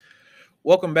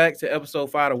Welcome back to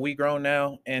episode 5 of We Grown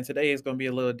Now, and today is going to be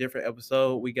a little different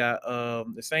episode. We got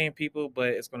the same people, but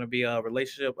it's going to be a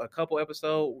relationship, a couple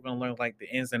episode. We're going to learn like the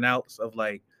ins and outs of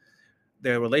like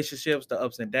their relationships, the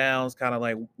ups and downs, kind of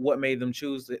like what made them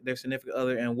choose their significant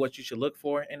other and what you should look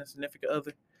for in a significant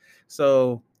other.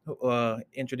 So,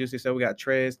 introduce yourself. We got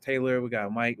Trez, Taylor, we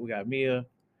got Mike, we got Mia,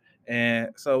 and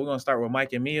so we're going to start with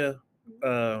Mike and Mia.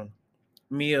 Uh,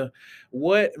 Mia,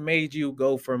 what made you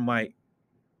go for Mike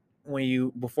when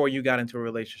you before you got into a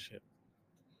relationship?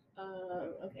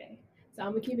 Okay. So I'm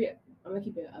gonna keep it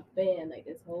a fan like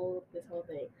this whole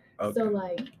thing. So Okay.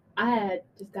 like I had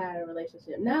just got in a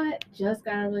relationship, not just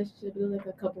got in a relationship. It was like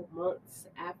a couple months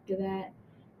after that,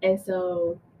 and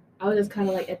so I was just kind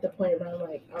of like at the point where I'm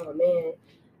like, oh man,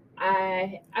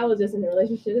 I was just in a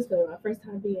relationship. This was my first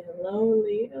time being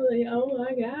lonely. I was like, oh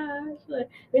my gosh, like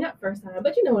I mean not first time,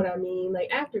 but you know what I mean. Like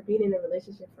after being in a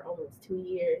relationship for almost 2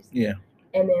 years, Yeah.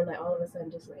 and then like all of a sudden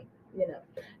just like you know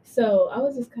so I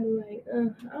was just kind of like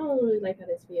I don't really like how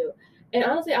this feels. And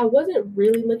honestly I wasn't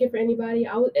really looking for anybody.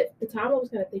 I was at the time I was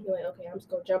kind of thinking like okay I'm just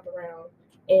gonna jump around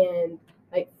and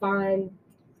like find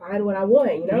what I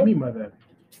want, What do you mean by that?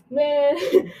 man.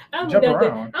 I don't Jump mean nothing.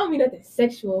 around. I don't mean nothing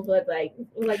sexual, but like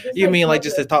just You like mean like talk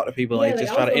just to to talk to people, yeah, like like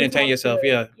just I try was to gonna entertain talk yourself? to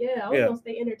Yeah. yeah, I was Yeah. gonna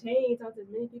stay entertained, talk to as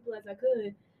many people as I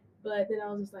could. But then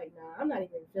I was just like, nah, I'm not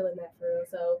even feeling that for real.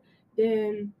 So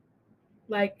then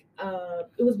like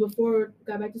it was before I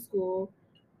got back to school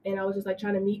and I was just like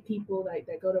trying to meet people like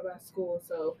that go to my school.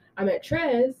 So I met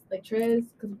Trez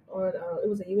because on it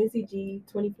was a UNCG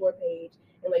 24 page,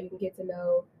 and like you can get to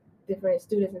know different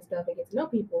students and stuff and get to know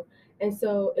people. And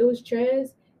so it was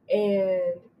Trez,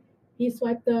 and he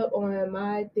swiped up on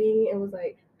my thing and was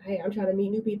like, "Hey, I'm trying to meet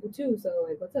new people too. So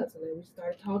like, what's up?" So then we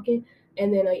started talking,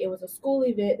 and then like it was a school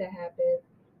event that happened,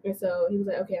 and so he was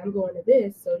like, "Okay, I'm going to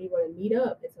this. So do you want to meet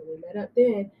up?" And so we met up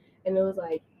then, and it was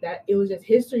like that. It was just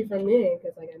history from then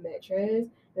because like I met Trez,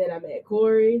 then I met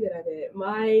Corey, then I met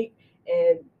Mike,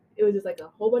 and it was just like a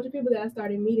whole bunch of people that I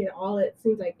started meeting all it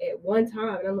seems like at one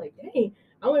time, and I'm like, dang,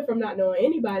 I went from not knowing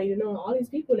anybody to knowing all these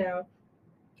people now.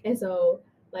 And so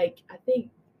like I think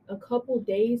a couple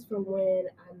days from when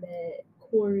I met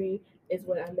Corey is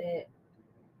when I met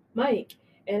Mike.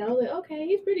 And I was like, okay,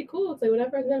 he's pretty cool. So like when I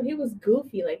first met him, he was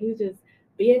goofy. Like he was just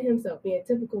being himself, being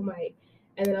typical Mike.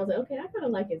 And then I was like, okay, I kind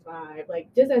of like his vibe,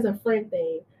 like just as a friend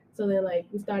thing. So then like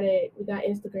we got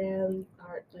Instagram,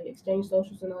 our like exchange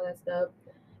socials and all that stuff.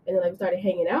 And then like we started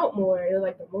hanging out more. And then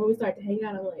like the more we started to hang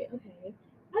out, I'm like, okay,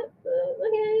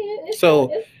 okay, So,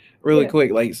 it's really yeah.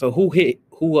 quick, like, so who hit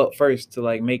who up first to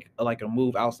like make like a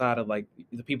move outside of like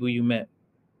the people you met?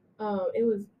 It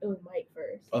was Mike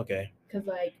first. Okay. Cause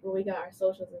like when we got our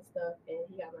socials and stuff, and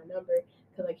he got my number,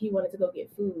 cause like he wanted to go get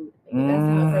food. Like that's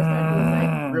how it first started. He was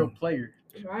like, Real Mm. player.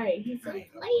 right, he's so player,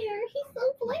 he's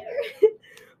so player.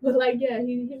 But like yeah,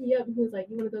 he hit me up and he was like,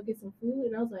 you want to go get some food?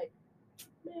 And I was like,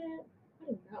 man,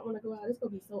 I do not want to go out. It's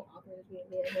gonna be so awkward as me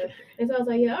and him. And so I was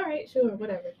like, yeah, all right, sure,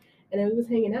 whatever. And then we was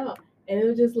hanging out, and it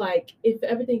was just like if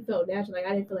everything felt natural. Like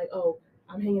I didn't feel like oh.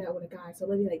 I'm hanging out with a guy, so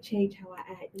let me like change how I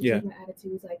act and Yeah. change my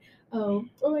attitude. It's like, oh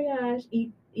my gosh,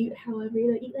 eat however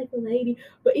eat like a lady.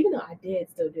 But even though I did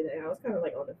still do that, I was kind of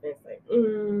like on the fence, like,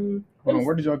 Hold on,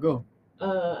 where did y'all go?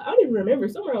 I don't even remember.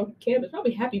 Somewhere on campus,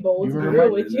 probably Happy Bowl. You To be remember?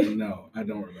 real with you, No, I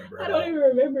don't remember. I don't even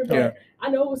remember. But Yeah. I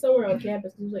know it was somewhere on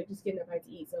campus. It was like just getting a bite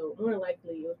to eat. So more than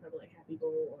likely, it was probably like Happy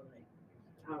Bowl or like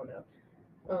I don't know,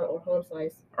 or Home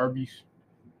Slice. Arby's.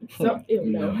 Some no,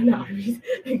 No. not Arby's.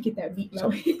 Get that beat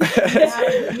mouth.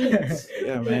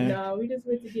 Yeah, But man. no, we just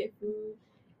went to get food,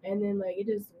 and then like it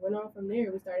just went on from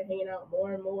there. We started hanging out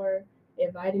more and more,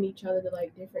 inviting each other to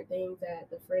like different things that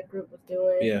the friend group was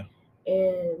doing, Yeah.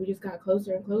 and we just got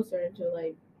closer and closer until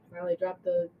like finally dropped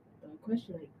the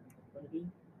question like, "Want to be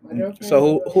my girlfriend?"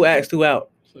 So who asked who out?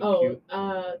 So Oh,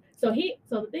 cute.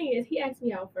 so the thing is, he asked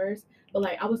me out first, but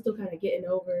like I was still kind of getting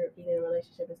over being in a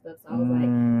relationship and stuff. So I was like,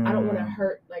 I don't want to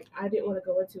hurt. Like I didn't want to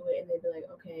go into it and then be like,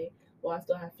 okay, well I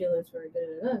still have feelings for da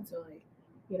da da. So like,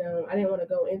 I didn't want to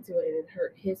go into it and then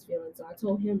hurt his feelings. So I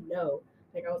told him no.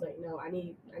 Like I was like, no, I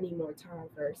need more time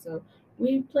first. So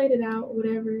we played it out,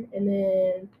 whatever, and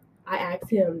then I asked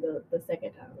him the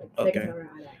second time. Like the second Okay. time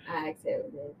around, I asked him,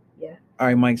 and then yeah. All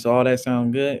right, Mike. So all that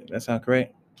sound good. That sound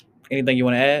correct. Anything you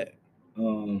want to add?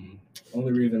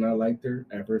 Only reason I liked her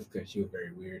at first because she was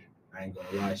very weird. I ain't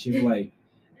gonna lie. She's like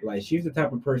she's the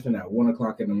type of person at 1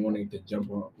 o'clock in the morning to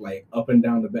jump on like up and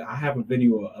down the bed. I have a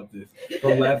video of this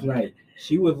from last night.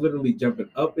 She was literally jumping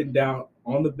up and down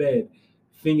on the bed,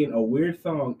 singing a weird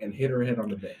song and hit her head on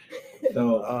the bed.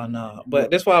 So Oh no, but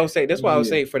that's why I would say. That's why I would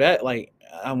yeah, say for that. Like,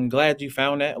 I'm glad you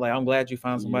found that. Like, I'm glad you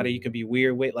found somebody yeah, you can be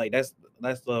weird with. Like, that's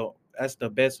that's the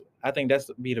best. I think that's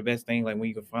be the best thing. Like when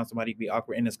you can find somebody to be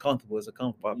awkward and it's comfortable. It's a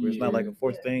comfortable awkward. It's not like a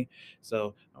forced thing.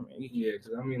 So I mean, Yeah,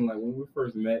 because I mean, like when we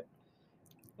first met,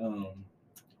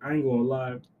 I ain't gonna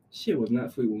lie, shit was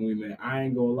not sweet when we met. I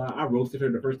ain't gonna lie, I roasted her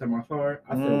the first time I saw her.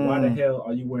 I said, "Why the hell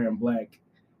are you wearing black?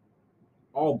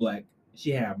 All black."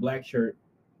 She had a black shirt,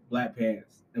 black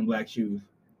pants, and black shoes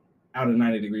out of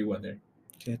 90-degree weather.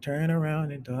 Just turn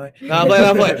around and die. No,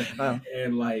 I'm playing.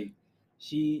 And like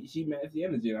she matched the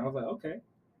energy, and I was like, okay,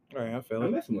 All right, I feel I'm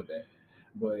it. messing with that.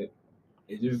 But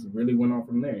it just really went on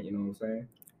from there. You know what I'm saying?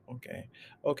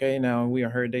 Okay. Now we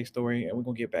heard their story, and we're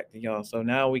gonna get back to y'all. So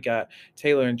now we got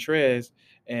Taylor and Trez,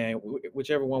 and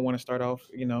whichever one want to start off.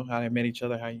 You know how they met each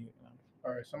other. How you?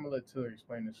 All right, so I'm gonna let Taylor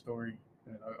explain the story,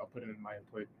 and I'll put it in my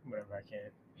input whenever I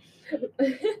can.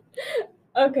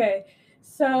 Okay,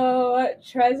 so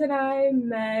Trez and I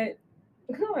met.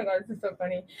 Oh my god, this is so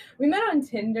funny. We met on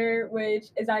Tinder, which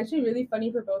is actually really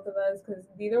funny for both of us because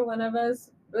neither one of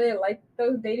us really like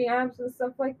those dating apps and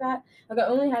stuff like that. Like I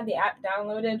only had the app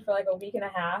downloaded for like a week and a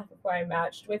half before I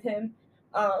matched with him.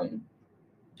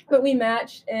 But we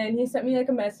matched and he sent me like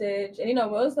a message, and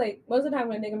most of the time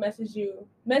when a nigga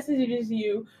messages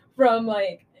you from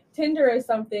like Tinder or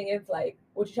something, it's like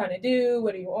what you trying to do,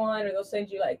 what do you want, or they'll send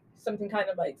you like something kind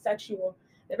of like sexual.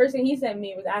 The first thing he sent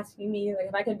me was asking me like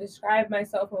if I could describe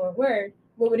myself in one word,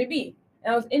 what would it be?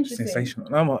 And I was interested. Sensational.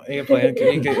 You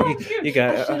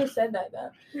got. I should have said that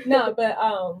though. No, but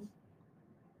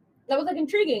that was like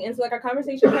intriguing, and so like our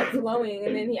conversation kept flowing,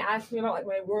 and then he asked me about like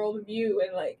my worldview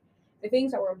and like the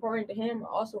things that were important to him were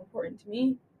also important to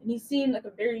me. And he seemed like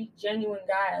a very genuine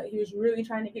guy. Like, he was really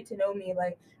trying to get to know me.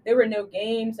 Like there were no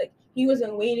games. Like he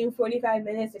wasn't waiting 45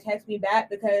 minutes to text me back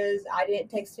because I didn't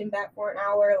text him back for an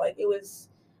hour. Like we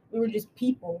were just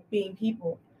people being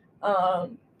people.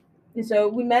 And so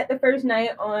we met the first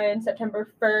night on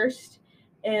September 1st,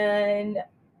 and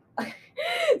so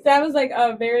that was like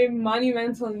a very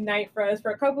monumental night for us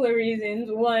for a couple of reasons.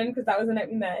 One, because that was the night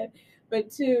we met. But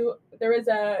two, there was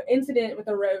a incident with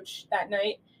a roach that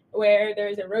night where there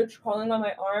was a roach crawling on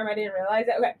my arm. I didn't realize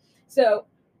that. Okay, so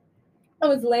I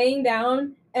was laying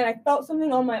down and I felt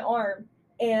something on my arm,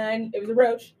 and it was a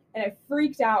roach, and I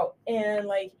freaked out. And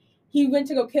like he went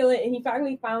to go kill it, and he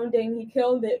finally found it, and he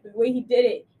killed it. But the way he did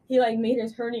it, he like made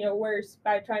his hernia worse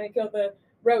by trying to kill the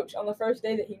roach on the first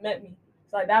day that he met me.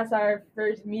 So like that's our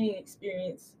first meeting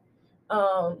experience.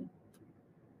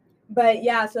 But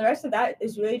yeah, so the rest of that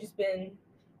is really just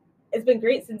it's been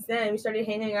great since then. We started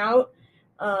hanging out.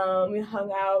 We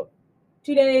hung out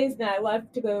 2 days, then I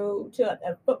left to go to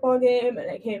a football game,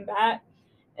 and I came back.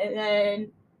 And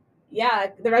then,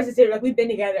 yeah, the rest of the like we've been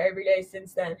together every day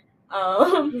since then.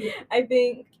 I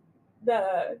think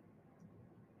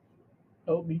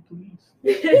help me, please.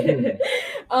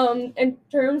 In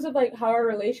terms of like how our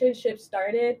relationship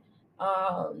started,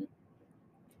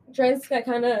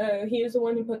 Trez he was the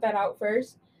one who put that out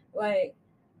first. Like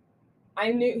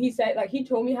I knew he said like he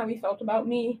told me how he felt about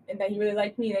me and that he really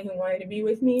liked me and that he wanted to be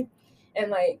with me. And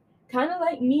like kind of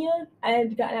like Mia, I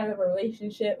had gotten out of a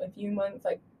relationship a few months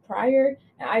like prior,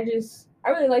 and I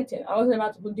really liked him. I wasn't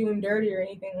about to do him dirty or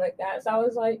anything like that. So I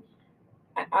was like,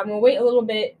 I'm gonna wait a little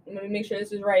bit. I'm gonna make sure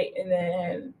this is right, and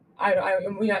then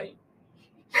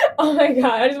oh my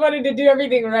god, I just wanted to do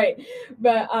everything right.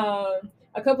 But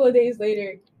a couple of days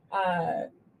later,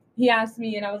 he asked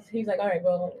me, and he's like, all right,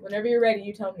 well, whenever you're ready,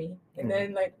 you tell me. And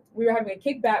then like we were having a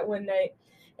kickback one night,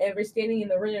 and we're standing in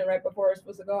the room right before we're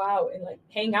supposed to go out and like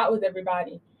hang out with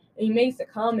everybody. And he makes a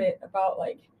comment about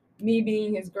like me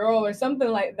being his girl or something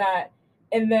like that.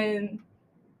 And then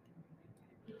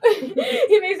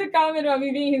he makes a comment about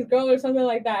me being his girl or something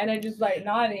like that, and I just like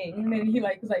nodding. And then he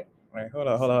like was like, all right, hold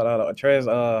on. Trez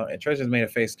just made a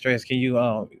face. Trez, can you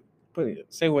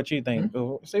say what you think?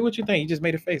 Mm-hmm. Say what you think. You just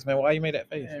made a face, man. Why you made that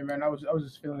face? Hey man, I was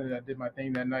just feeling that I did my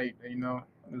thing that night. It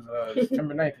was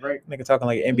September 9th, right? Nigga talking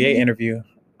like an NBA interview.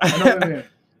 You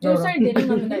started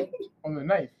dating on the night. On the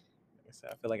 9th.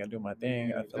 I feel like I do my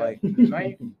thing. I feel like the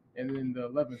 9th, and then the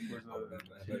 11th was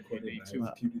day 2.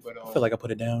 But I feel like I put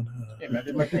it down. Yeah, man, I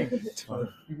did my thing. Oh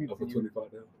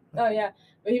yeah,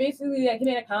 but he basically like he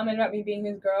made a comment about me being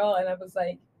his girl, and I was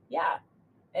like, yeah,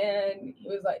 and he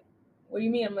was like, what do you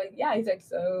mean? I'm like, yeah. He's like,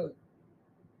 so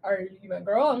are you my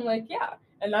girl? I'm like, yeah,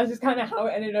 and that's just kind of how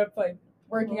it ended up like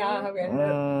working out, how we ended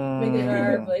up making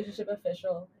our relationship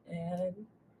official, and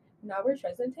now we're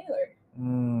Trez and Taylor.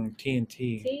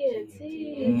 TNT.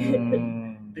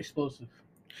 Explosive.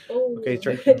 Oh. Okay,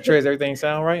 Trez, everything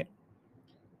sound right?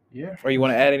 Yeah. Or you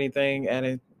want to add anything?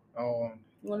 You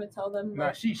want to tell them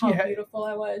how beautiful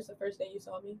I was the first day you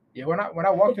saw me? Yeah, when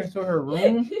I walked into her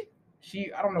room,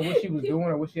 I don't know what she was doing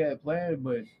or what she had planned,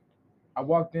 but I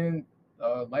walked in,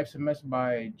 Life Semester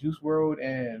by Juice World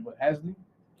and what Hasley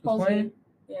was Halsey. playing.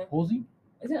 Yeah. Halsey?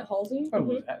 Isn't it Halsey? I thought it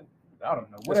was I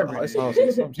don't know. Whatever. It's it is.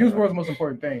 Halsey, something Juice like WRLD's the most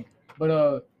important thing.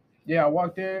 But yeah, I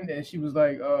walked in and she was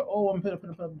like, "Oh, I'm putting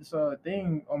up this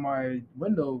thing on my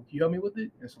window. Can you help me with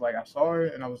it?" And so like I saw her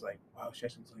and I was like, "Wow, she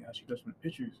actually looks like how she does from the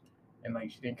pictures." And like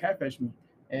she didn't catfish me.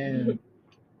 And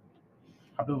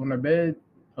hopped up on her bed,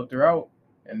 helped her out,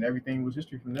 and everything was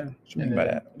history from there. What you mean by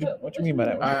that? What you mean by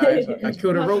that? I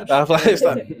killed her roach. I was like, it's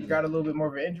not- Got a little bit more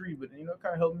of an injury, but you know, it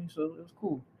kind of helped me, so it was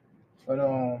cool. But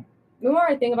The more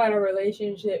I think about our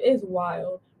relationship, it's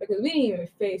wild because we didn't even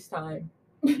FaceTime.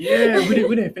 yeah, we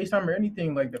didn't FaceTime or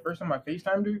anything. Like the first time I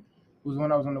FaceTimed her was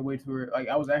when I was on the way to her. Like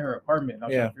I was at her apartment. And I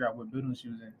was trying to figure out what building she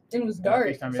was in. It was And I dark,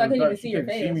 FaceTimed her. so I It was couldn't dark. even She see your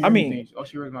couldn't face. me or I mean- anything. All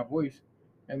she heard was my voice.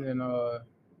 And then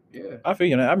yeah. I feel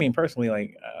you know. I mean, personally,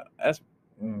 like that's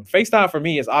FaceTime for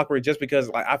me is awkward just because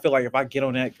like I feel like if I get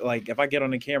on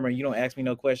the camera, and you don't ask me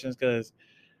no questions because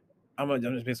I'm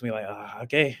just basically like,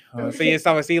 okay,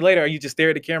 see you later. Or you just stare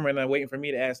at the camera and then waiting for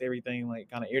me to ask everything, like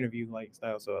kind of interview like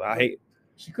style. So I hate.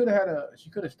 She could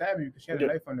have stabbed me because she had a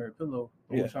knife under her pillow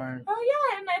the whole time. Oh yeah,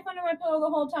 I had a knife under my pillow the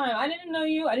whole time. I didn't know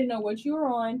you. I didn't know what you were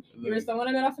on. You were someone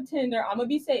I got off of Tinder. I'm gonna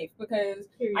be safe because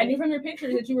I knew from your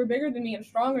pictures that you were bigger than me and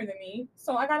stronger than me.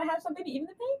 So I gotta have something to even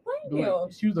the playing field.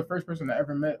 Like, she was the first person I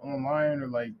ever met online or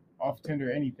like off Tinder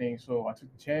or anything. So I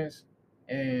took the chance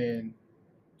and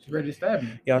she ready to stab me.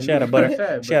 Y'all, And she had it a was butter. kinda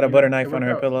sad, She but, had a you butter know, knife it under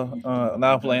her worked out. pillow.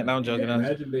 Now I'm playing. Now I'm joking.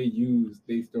 Imagine they use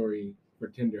their story for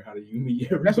Tinder. How do you meet?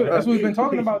 That's what we've been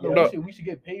talking about though. No. We should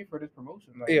get paid for this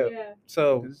promotion. Like, Yeah. Yeah.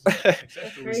 So, this is a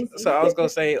success story. Crazy. so I was gonna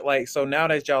say like, so now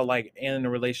that y'all like in a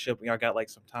relationship, y'all got like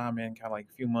some time in, kind of like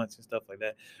a few months and stuff like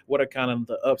that. What are kind of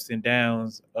the ups and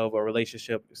downs of a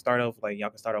relationship? Start off like y'all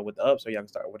can start off with the ups, or y'all can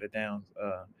start with the downs.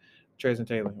 Trez and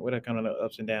Taylor, what are kind of the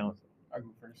ups and downs? I go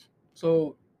first.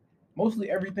 So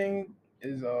mostly everything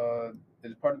is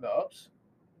part of the ups,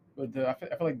 but I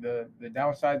feel like the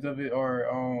downsides of it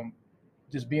are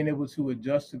just being able to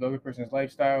adjust to the other person's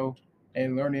lifestyle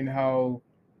and learning how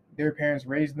their parents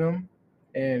raised them.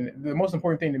 And the most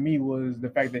important thing to me was the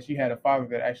fact that she had a father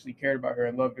that actually cared about her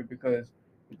and loved her, because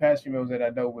the past females that I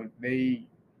dealt with, they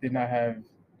did not have,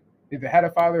 either had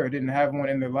a father or didn't have one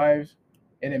in their lives,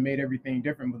 and it made everything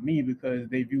different with me because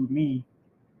they viewed me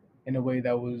in a way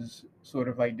that was sort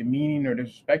of like demeaning or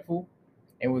disrespectful.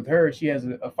 And with her, she has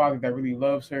a father that really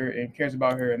loves her and cares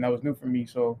about her, and that was new for me.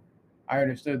 So I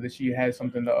understood that she had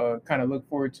something to kind of look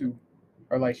forward to,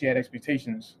 or like she had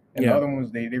expectations. And the other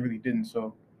ones, they really didn't.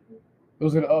 So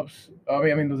those are the ups. I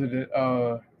mean, those are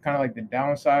the kind of like the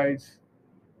downsides.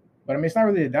 But I mean, it's not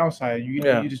really a downside. You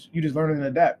just learn and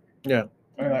adapt. Yeah.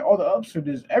 I mean, like all the ups are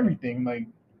just everything. Like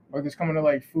whether it's coming to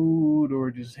like food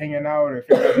or just hanging out or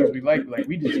figuring out things we like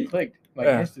we just clicked like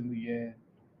instantly. And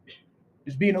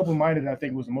just being open-minded, I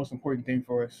think, was the most important thing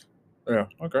for us. Yeah.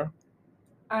 Okay.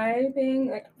 I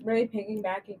think like really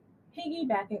piggybacking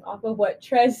off of what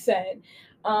Trez said,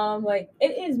 like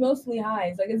it is mostly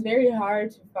highs. Like it's very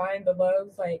hard to find the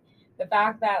lows. Like the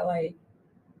fact that like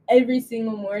every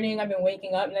single morning I've been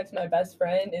waking up next to my best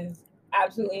friend is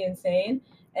absolutely insane.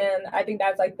 And I think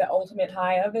that's like the ultimate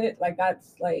high of it. Like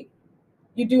that's like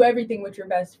you do everything with your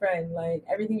best friend, like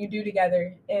everything you do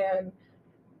together. And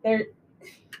they're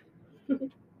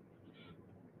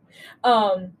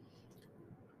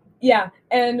yeah,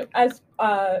 and as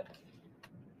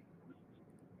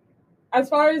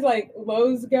far as like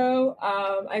lows go,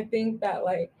 I think that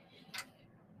like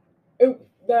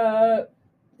the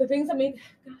things that make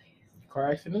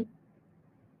Car accident?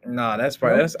 Nah, that's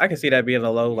probably I can see that being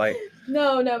a low. Like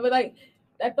no, but like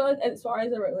I feel like as far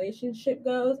as a relationship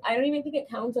goes, I don't even think it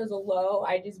counts as a low.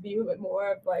 I just view it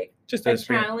more of like just a a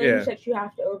challenge that you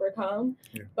have to overcome.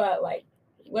 Yeah. But like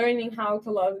learning how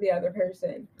to love the other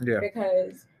person. Yeah.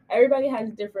 Because everybody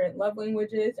has different love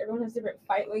languages. Everyone has different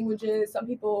fight languages. Some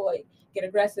people like get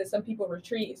aggressive. Some people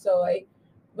retreat. So like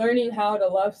learning how to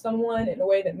love someone in a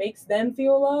way that makes them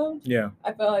feel loved. Yeah.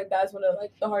 I feel like that's one of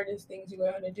like the hardest things you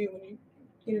learn to do when you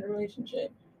get in a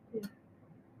relationship. Yeah.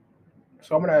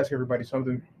 So I'm gonna ask everybody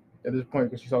something at this point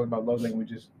because she's talking about love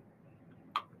languages.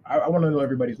 I want to know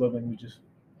everybody's love languages,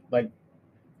 like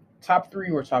top 3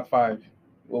 or top 5.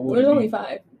 What would There's it only be?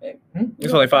 5.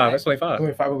 It's only 5. That's only 5.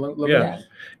 Only 5 love Yeah. languages.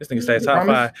 This nigga said top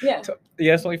Promise? 5. Yeah.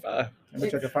 Yeah, it's only 5. I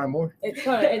bet you I can find more. It's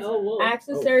fun. It's Oh, whoa. acts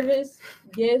of service,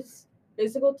 gifts,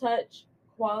 physical touch,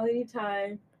 quality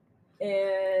time,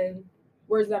 and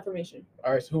words of affirmation.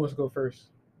 All right, so who wants to go first?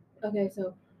 Okay,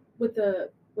 so with the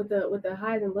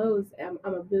highs and lows, I'm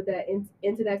gonna build that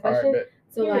into that All question. right, bet.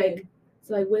 So Period.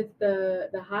 like with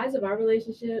the highs of our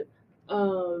relationship,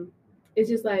 it's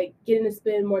just like getting to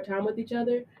spend more time with each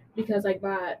other because like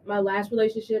my last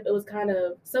relationship, it was kind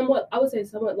of somewhat, I would say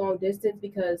somewhat long distance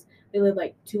because they lived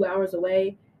like 2 hours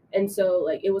away, and so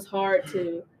like it was hard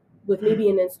to, with me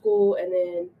being in school and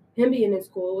then him being in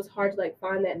school, it was hard to like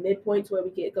find that midpoint to where we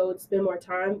could go and spend more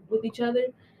time with each other.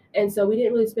 And so we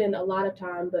didn't really spend a lot of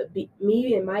time, but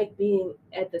me and Mike being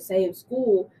at the same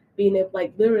school, being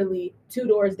like literally 2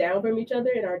 doors down from each other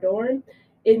in our dorm,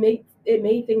 it made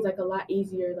things like a lot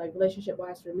easier, like relationship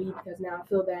wise for me, because now I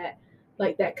feel that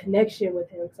like that connection with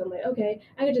him. So I'm like, okay,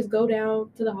 I could just go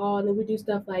down to the hall and then we do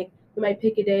stuff like we might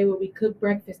pick a day where we cook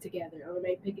breakfast together, or we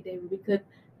might pick a day where we cook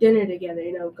dinner together.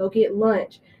 Go get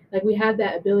lunch. Like we have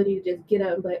that ability to just get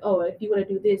up and be like, oh, if you want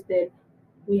to do this, then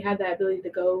we have that ability to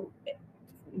go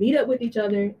meet up with each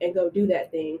other and go do that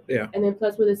thing. Yeah. And then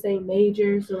plus we're the same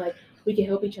major, so like we can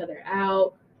help each other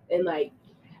out and like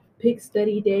pick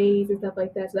study days and stuff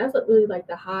like that. So that's what really like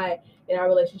the high in our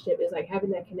relationship is like having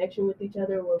that connection with each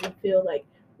other where we feel like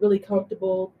really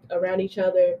comfortable around each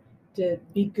other to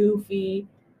be goofy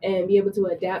and be able to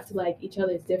adapt to like each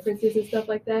other's differences and stuff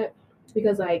like that.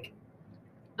 Because like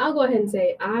I'll go ahead and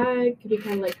say I can be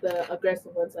kind of like the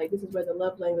aggressive ones. Like this is where the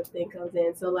love language thing comes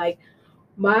in. So like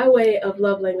my way of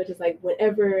love language is like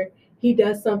whenever he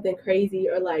does something crazy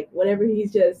or like whenever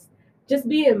he's just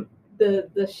being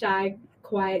the shy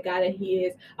quiet guy that he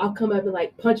is, I'll come up and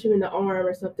like punch him in the arm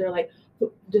or something, or like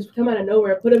just come out of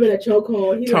nowhere, put him in a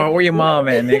chokehold. He's Tom, like, where your mom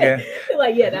at, nigga?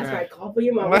 Like, yeah, that's right, call for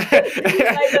your mom. like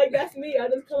that's me. I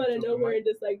just come out of nowhere and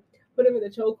just like put him in the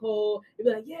chokehold and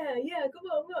be like, yeah, come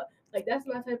on. Like that's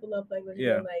my type of love language.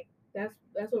 Yeah. And, like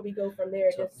that's where we go from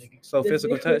there. Tough Just nigga. So just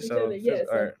physical being touch. with each So other. Yeah,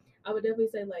 so all right. I would definitely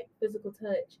say like physical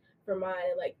touch for mine.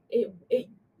 And like it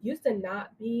used to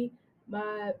not be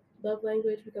my love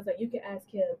language because like you could ask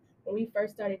him when we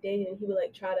first started dating and he would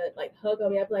like try to like hug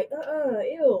on me. I'd be like,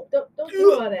 ew, don't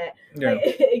do all that. Yeah.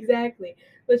 Like exactly.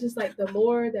 But it's just like the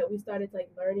more that we started to like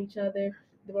learn each other,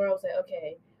 the more I was like,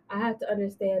 okay, I have to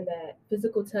understand that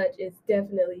physical touch is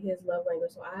definitely his love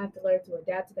language. So I have to learn to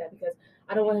adapt to that because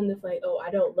I don't want him to feel like, oh, I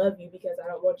don't love you because I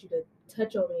don't want you to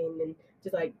touch on me and then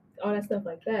just like all that stuff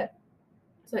like that.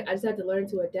 It's like I just had to learn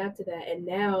to adapt to that. And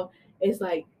now it's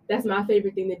like that's my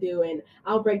favorite thing to do. And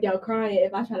I'll break down crying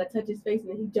if I try to touch his face and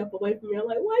then he jump away from me. I'm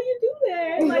like, why you do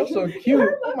that? Like That's so you cute.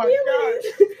 hurt Oh my my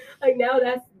feelings. Like now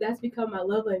that's become my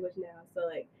love language now. So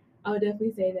like I would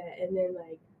definitely say that. And then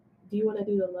like, do you want to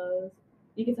do the lows?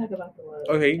 You can talk about the lows.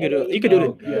 Okay, you can And do then it. You can do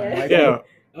Oh, it. Yeah, Mike. Yeah.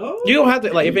 Oh, You don't have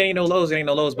to like if it ain't no lows, it ain't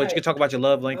no lows. But you Right. can talk about your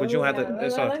love language. You don't have Yeah, to.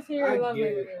 It's all. let's hear I your love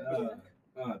get language.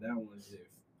 that one's just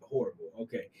horrible.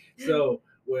 Okay, so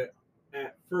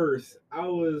at first I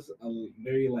was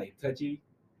very like touchy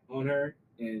on her,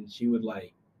 and she would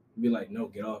like be like, "No,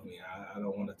 get off me! I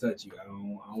don't want to touch you. I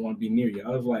don't want to be near you." I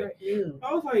was like,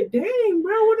 "Dang,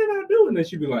 bro, what did I do?" And then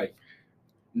she'd be like,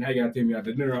 "Now you gotta take me out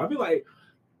to dinner." I'd be like,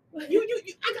 "You,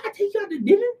 I gotta take you out to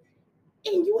dinner."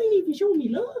 And you ain't even showing me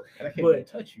love. And I can't even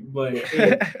touch you. But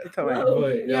Tell me.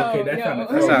 okay, that sounded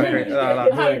That sound crazy. No,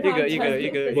 But- you good. You good. You good.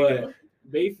 You good. But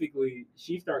basically,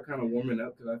 she started kind of warming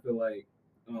up because I feel like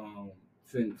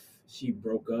since she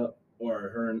broke up or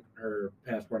her and her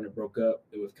past partner broke up,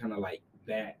 it was kind of like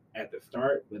that at the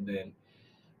start. But then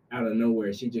out of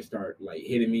nowhere, she just started like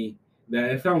hitting me.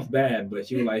 That it sounds bad, but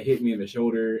she would like hit me in the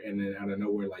shoulder and then out of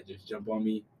nowhere like just jump on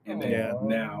me. And then Yeah.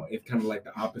 now it's kind of like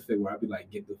the opposite where I'd be like,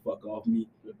 "Get the fuck off me,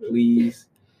 please."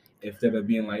 Instead of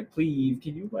being like, "Please,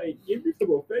 can you like give me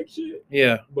some affection?"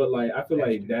 Yeah. But like I feel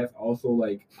like that's also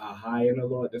like a high and a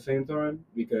low at the same time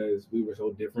because we were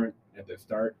so different at the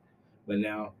start, but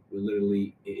now we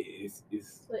literally it's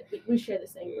Like we share the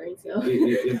same brain cell.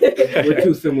 we're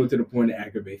too similar to the point it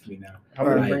aggravates me now. How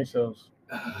many Right. brain cells?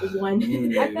 One.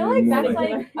 I feel like more that's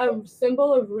like a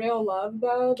symbol of real love,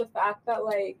 though. The fact that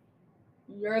like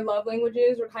your love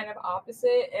languages were kind of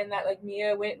opposite, and that like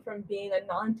Mia went from being a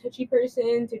non-touchy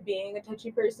person to being a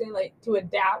touchy person, like to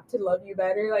adapt to love you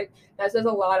better. Like that says a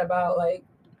lot about like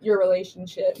your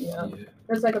relationship. You know, Yeah.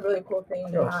 that's like a really cool thing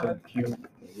to You're so have. cute.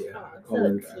 Yeah, Oh, I call so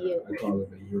her. cute. I call her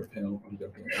the year of hell. I'm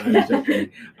joking. I'm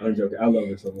joking. I'm joking. I love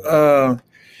her so much.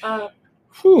 Uh,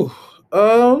 Whew.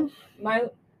 my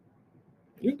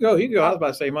You go. You go. I was about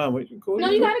to say mine. But you cool. no,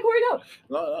 you got it, Corey. Go.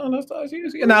 No, let's talk.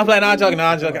 No, I'm playing. No, I'm joking. No,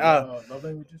 I'm joking. Love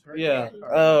languages, right? Yeah.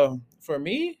 All right. For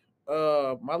me,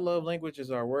 my love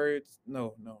languages are words.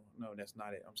 No, that's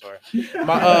not it. I'm sorry.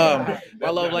 My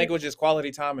love language is quality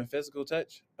time and physical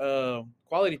touch.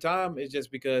 Quality time is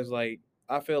just because like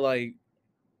I feel like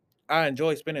I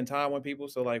enjoy spending time with people.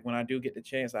 So like when I do get the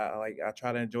chance, I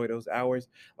try to enjoy those hours.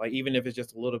 Like even if it's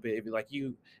just a little bit,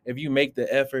 if you make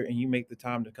the effort and you make the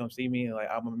time to come see me, like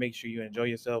I'm gonna make sure you enjoy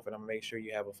yourself and I'm gonna make sure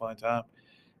you have a fun time.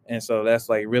 And so that's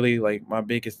like really like my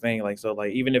biggest thing. Like so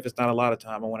like even if it's not a lot of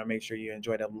time, I want to make sure you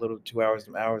enjoy that little 2 hours,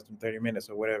 some hours, and 30 minutes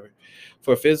or whatever.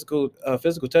 For physical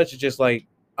touch is just like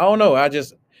I don't know. I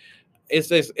just it's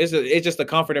just a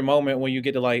comforting moment when you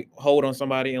get to like hold on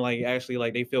somebody and like actually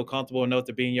like they feel comfortable enough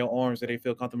to be in your arms or they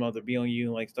feel comfortable enough to be on you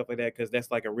and like stuff like that because that's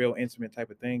like a real intimate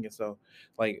type of thing. And so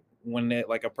like when that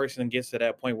like a person gets to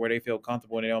that point where they feel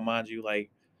comfortable and they don't mind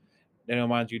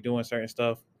you doing certain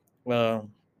stuff.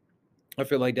 Um, I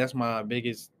feel like that's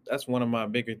one of my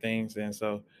bigger things, and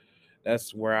so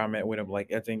that's where I'm at with him.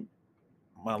 Like I think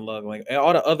my love, like and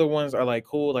all the other ones are like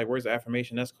cool, like words of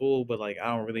affirmation, that's cool, but like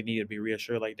I don't really need to be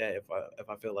reassured like that if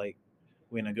I feel like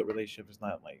we're in a good relationship. It's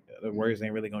not like the words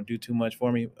ain't really gonna do too much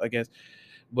for me, I guess.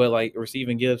 But like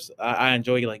receiving gifts, I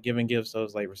enjoy like giving gifts, so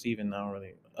it's like receiving, I don't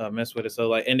really mess with it. So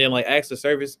like, and then like acts of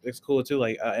service, it's cool too.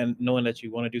 Like and knowing that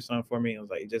you want to do something for me, it was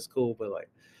like just cool. But like,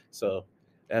 so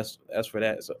that's for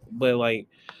that. So, but like,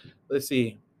 let's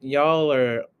see, y'all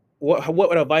are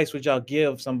what advice would y'all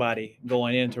give somebody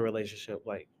going into a relationship?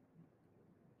 Like,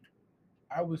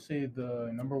 I would say the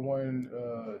number one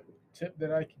tip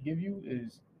that I could give you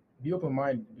is be open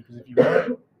minded because if you are,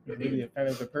 you're really a fan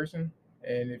of the person,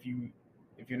 and if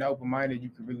you're not open minded, you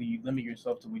could really limit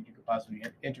yourself to what you could possibly be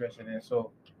interested in.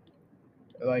 So,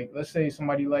 like, let's say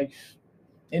somebody likes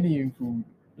Indian food.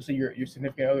 Let's say your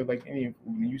significant other likes Indian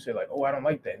food, and you say like, "Oh, I don't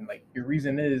like that," and like your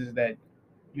reason is that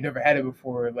you never had it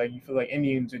before, like you feel like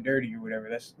Indians are dirty or whatever.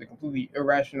 That's the completely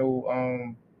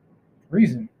irrational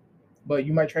reason. But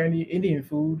you might try any Indian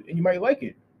food and you might like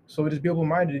it. So just be open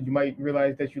minded. You might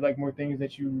realize that you like more things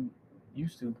that you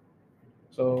used to.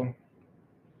 So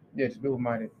yeah, just be open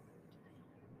minded.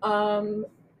 Um,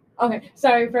 okay,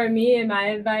 sorry, for me and my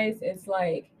advice is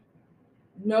like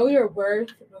know your worth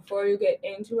before you get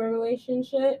into a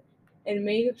relationship and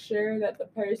make sure that the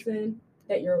person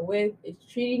that you're with is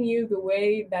treating you the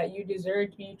way that you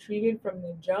deserve to be treated from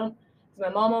the jump. 'Cause my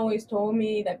mom always told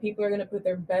me that people are going to put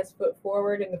their best foot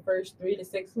forward in the first 3 to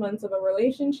 6 months of a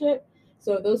relationship.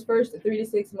 So if those first 3 to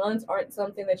 6 months aren't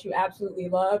something that you absolutely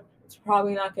love, it's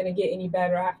probably not going to get any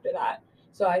better after that.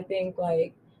 So I think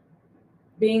like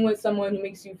being with someone who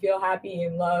makes you feel happy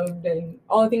and loved and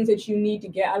all the things that you need to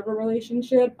get out of a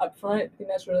relationship up front, I think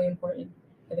that's really important,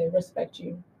 that they respect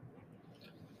you.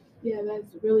 Yeah,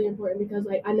 that's really important because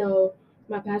like I know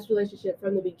my past relationship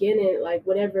from the beginning, like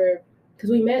whatever,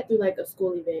 because we met through like a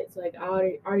school event. So like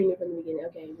I already knew from the beginning.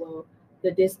 Okay, well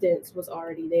the distance was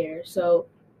already there. So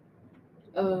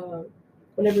uh,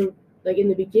 whenever like in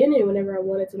the beginning, whenever I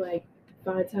wanted to like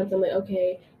find time, I'm like,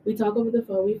 okay, we talk over the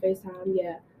phone, we FaceTime,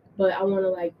 yeah, but I want to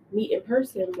like meet in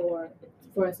person more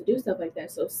for us to do stuff like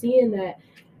that. So seeing that,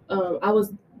 I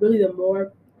was really the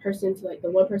more person to like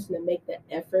the one person to make the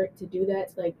effort to do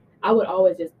that. So, like I would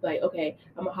always just like, okay,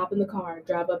 I'm gonna hop in the car,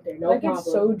 drive up there, no Like problem.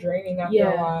 it's so draining after a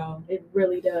Yeah, while. it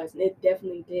really does, and it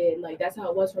definitely did. Like that's how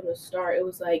it was from the start. It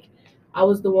was like I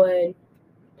was the one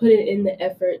putting in the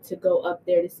effort to go up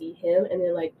there to see him, and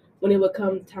then like when it would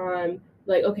come time,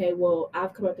 like okay, well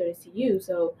I've come up there to see you,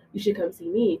 so you should come see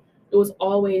me. It was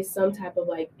always some type of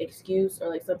like excuse or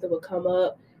like something would come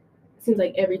up. It seems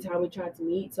like every time we tried to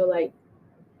meet, so like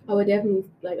I would definitely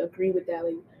like agree with that.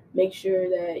 Like make sure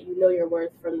that you know your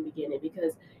worth from the beginning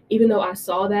because even though I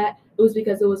saw that, it was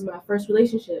because it was my first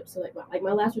relationship. So like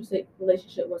my last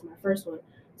relationship was my first one.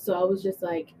 So I was just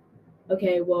like,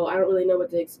 okay, well I don't really know what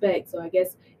to expect. So I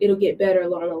guess it'll get better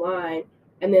along the line.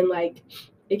 And then like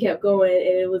it kept going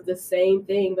and it was the same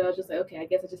thing. But I was just like, okay, I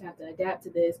guess I just have to adapt to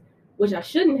this, which I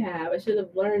shouldn't have. I should have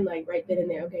learned like right then and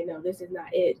there. Okay, no, this is not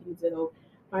it. You need to go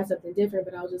find something different.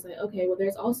 But I was just like, okay, well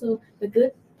there's also the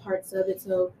good parts of it.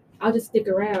 So I'll just stick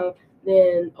around.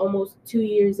 Then almost 2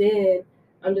 years in,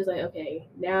 I'm just like, okay,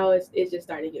 now it's just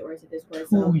starting to get worse at this point.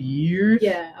 So 2 years?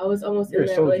 yeah, I was almost You're in a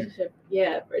that soldier. relationship.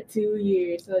 Yeah, for 2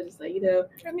 years. So I was just like,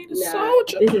 I need a nah,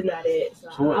 soldier. this is not it. So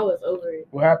So I was over it.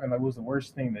 What happened? Like, what was the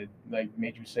worst thing that like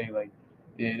made you say like,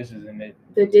 yeah, this isn't it?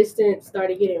 The distance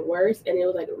started getting worse, and it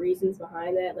was like reasons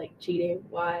behind that, like cheating.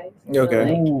 Why? Okay. So,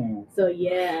 like, Ooh. so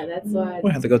yeah, that's why.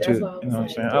 We have to go That's too. why I You was know what I'm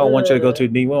like, saying? I don't want you to go ugh. too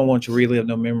deep. We don't want you to relive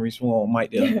no memories. We won't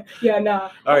Mike them. Yeah, nah. All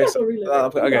I'm right, not so gonna relive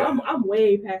it. okay. You know, I'm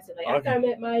way past it. Like after Okay. I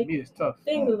met Mike, Me, it's tough.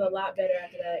 things was a lot better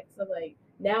after that. So like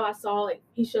now I saw like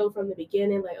he showed from the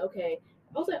beginning, like, okay.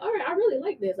 I was like, all right, I really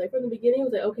like this. Like from the beginning, it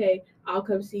was like, okay, I'll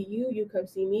come see you, you come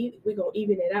see me, we gonna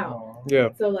even it out. Aw. Yeah.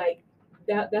 So like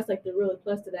that's like the real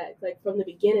plus to that. Like from the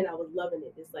beginning, I was loving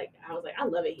it. It's like I was like, I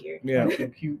love it here. Yeah. So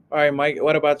cute. All right, Mike.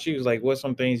 What about you? Like, what's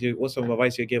some advice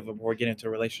you give before getting into a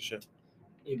relationship?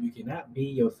 If you cannot be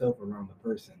yourself around the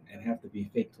person and have to be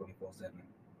fake 24/7,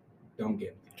 don't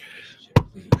get into a relationship.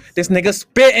 please. This nigga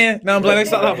spitting. No, I'm playing.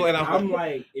 Stop playing. I'm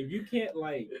like, if you can't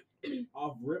like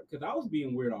off rip, because I was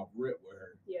being weird off rip with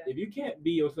her. Yeah. If you can't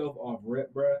be yourself off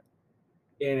rip, bruh,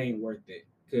 it ain't worth it.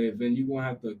 Because then you're gonna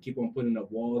have to keep on putting up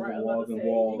walls Right, and I was walls about and to say,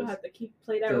 you walls, gonna have to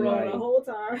play that to, role like- the whole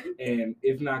time. and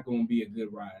it's not gonna be a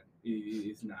good ride.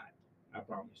 It's not. I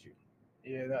promise you.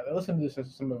 Yeah, now, listen to this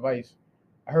as some advice.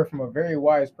 I heard from a very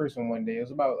wise person one day. It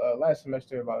was about last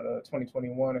semester, about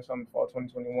 2021 or something, fall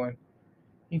 2021.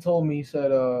 He told me, he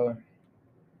said,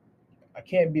 I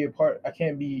can't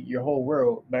be your whole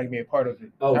world, but I can be a part of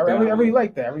it. Oh, I really God.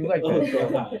 like that. I really like Oh, that. So,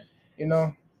 God. you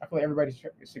know, I feel like everybody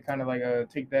should kind of like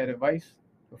take that advice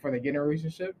before they get in a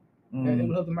relationship. And it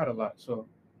will help them out a lot. So,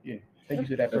 yeah, thank you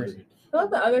to that person. I feel like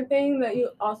the other thing that you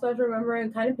also have to remember,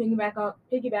 and kind of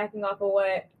piggybacking off of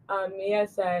what Mia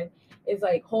said, is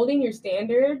like holding your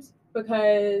standards,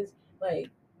 because like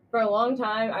for a long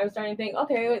time I was starting to think,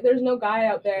 okay, like, there's no guy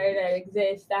out there that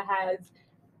exists that has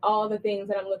all the things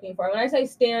that I'm looking for. When I say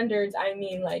standards, I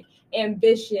mean like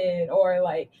ambition, or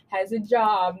like has a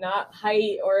job, not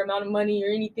height or amount of money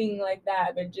or anything like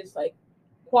that, but just like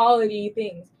quality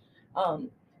things.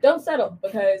 Don't settle,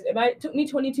 because it took me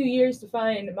 22 years to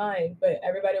find mine, but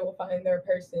everybody will find their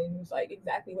person who's like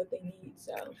exactly what they need.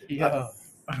 So Yeah.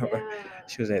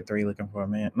 She was at 3 looking for a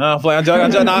man. No, I'm playing. I'm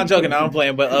joking. No, I'm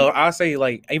playing. But I say,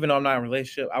 like, even though I'm not in a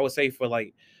relationship, I would say for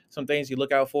like some things you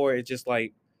look out for, it's just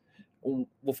like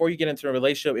before you get into a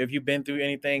relationship, if you've been through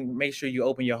anything, make sure you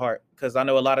open your heart, because I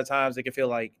know a lot of times it can feel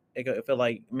like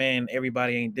man,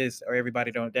 everybody ain't this or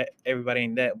everybody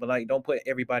ain't that, but like don't put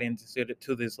everybody into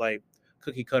to this like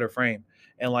cookie cutter frame,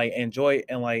 and like enjoy,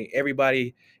 and like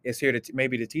everybody is here to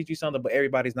maybe to teach you something, but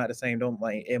everybody's not the same. Don't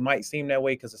like, it might seem that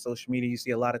way because of social media, you see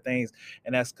a lot of things,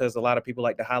 and that's because a lot of people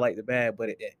like to highlight the bad,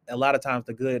 but a lot of times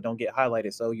the good don't get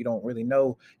highlighted, so you don't really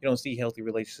know. You don't see healthy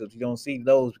relationships, you don't see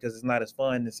those because it's not as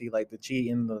fun to see like the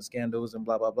cheating, the scandals, and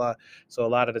blah blah blah. So a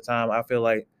lot of the time I feel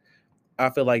like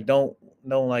don't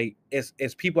like,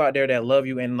 it's people out there that love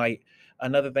you. And like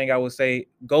another thing I would say,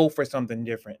 go for something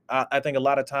different. I think a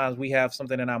lot of times we have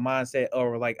something in our mindset,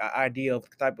 or like an idea of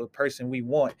the type of person we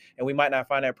want, and we might not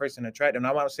find that person attractive. And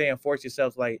I'm not saying force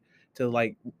yourself like to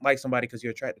like somebody because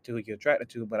you're attracted to who you're attracted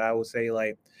to, but I would say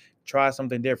like try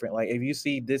something different. Like if you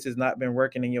see this has not been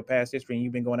working in your past history, and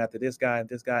you've been going after this guy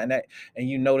and that, and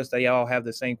you notice that y'all have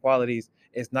the same qualities,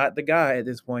 it's not the guy at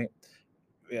this point.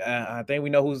 I think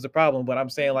we know who's the problem, but I'm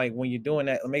saying like when you're doing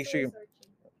that, make sure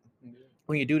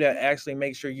when you do that, actually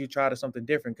make sure you try to something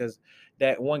different, because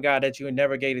that one guy that you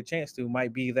never gave a chance to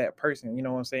might be that person. You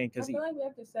know what I'm saying? I Because feel like we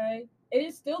have to say it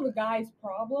is still the guy's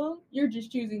problem. You're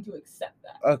just choosing to accept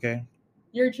that. okay,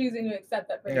 You're choosing to accept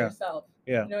that for Yeah. yourself.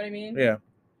 Yeah. You know what I mean? yeah,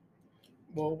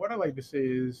 Well, what I like to say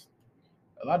is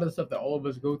a lot of the stuff that all of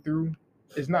us go through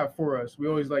is not for us. We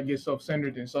always like get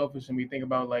self-centered and selfish, and we think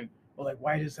about like, well, like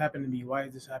why did this happen to me? Why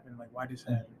did this happen? Like why did this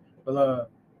happen? But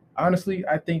honestly,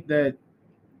 I think that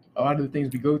a lot of the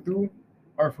things we go through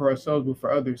are for ourselves, but for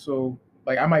others. So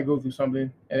like I might go through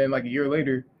something, and then like a year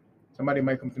later, somebody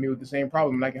might come to me with the same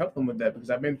problem, and I can help them with that because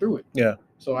I've been through it. Yeah.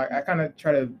 So I kind of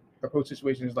try to approach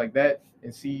situations like that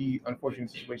and see unfortunate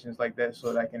situations like that,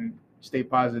 so that I can stay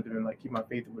positive and like keep my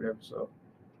faith or whatever. So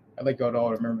I'd like y'all to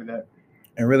all remember that.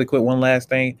 And really quick, one last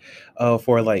thing,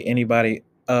 for like anybody,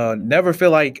 never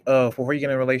feel like before you get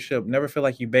in a relationship, never feel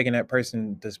like you begging that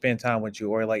person to spend time with you,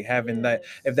 or like having that,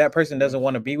 if that person doesn't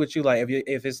want to be with you, like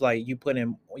if it's like you put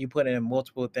in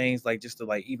multiple things like just to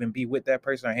like even be with that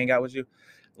person or hang out with you,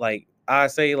 like I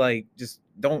say like just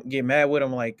don't get mad with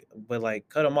them, like, but like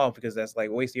cut them off, because that's like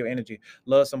wasting your energy.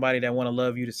 Love somebody that want to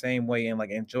love you the same way, and like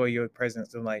enjoy your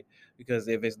presence, and like, because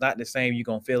if it's not the same, you're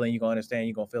gonna feel it, and you're gonna understand,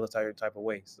 you're gonna feel a type of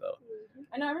way. So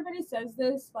I know everybody says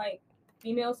this, like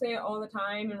females say it all the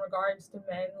time in regards to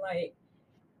men, like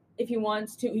if he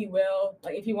wants to, he will.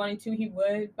 Like if he wanted to, he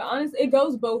would. But honestly, it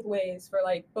goes both ways for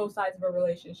like both sides of a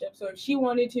relationship. So if she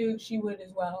wanted to, she would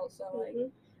as well. So like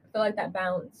I feel like that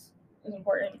balance is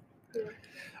important.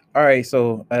 all right,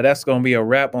 so that's gonna be a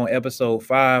wrap on episode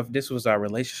 5. This was our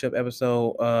relationship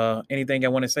episode. Anything I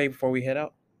want to say before we head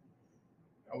out?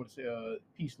 I would say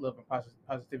peace, love, and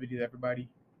positivity to everybody.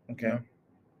 Okay. You know,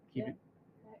 keep it.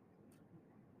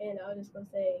 And I was just gonna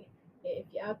say, if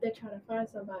you're out there trying to find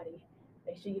somebody,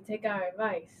 make sure you take our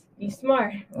advice. Be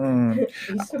smart. Be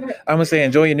smart. I'm gonna say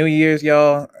enjoy your New Year's,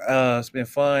 y'all. It's been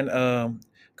fun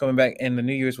coming back in the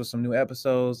New Year's with some new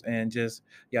episodes, and just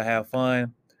y'all have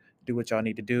fun, do what y'all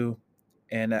need to do,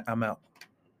 and I'm out.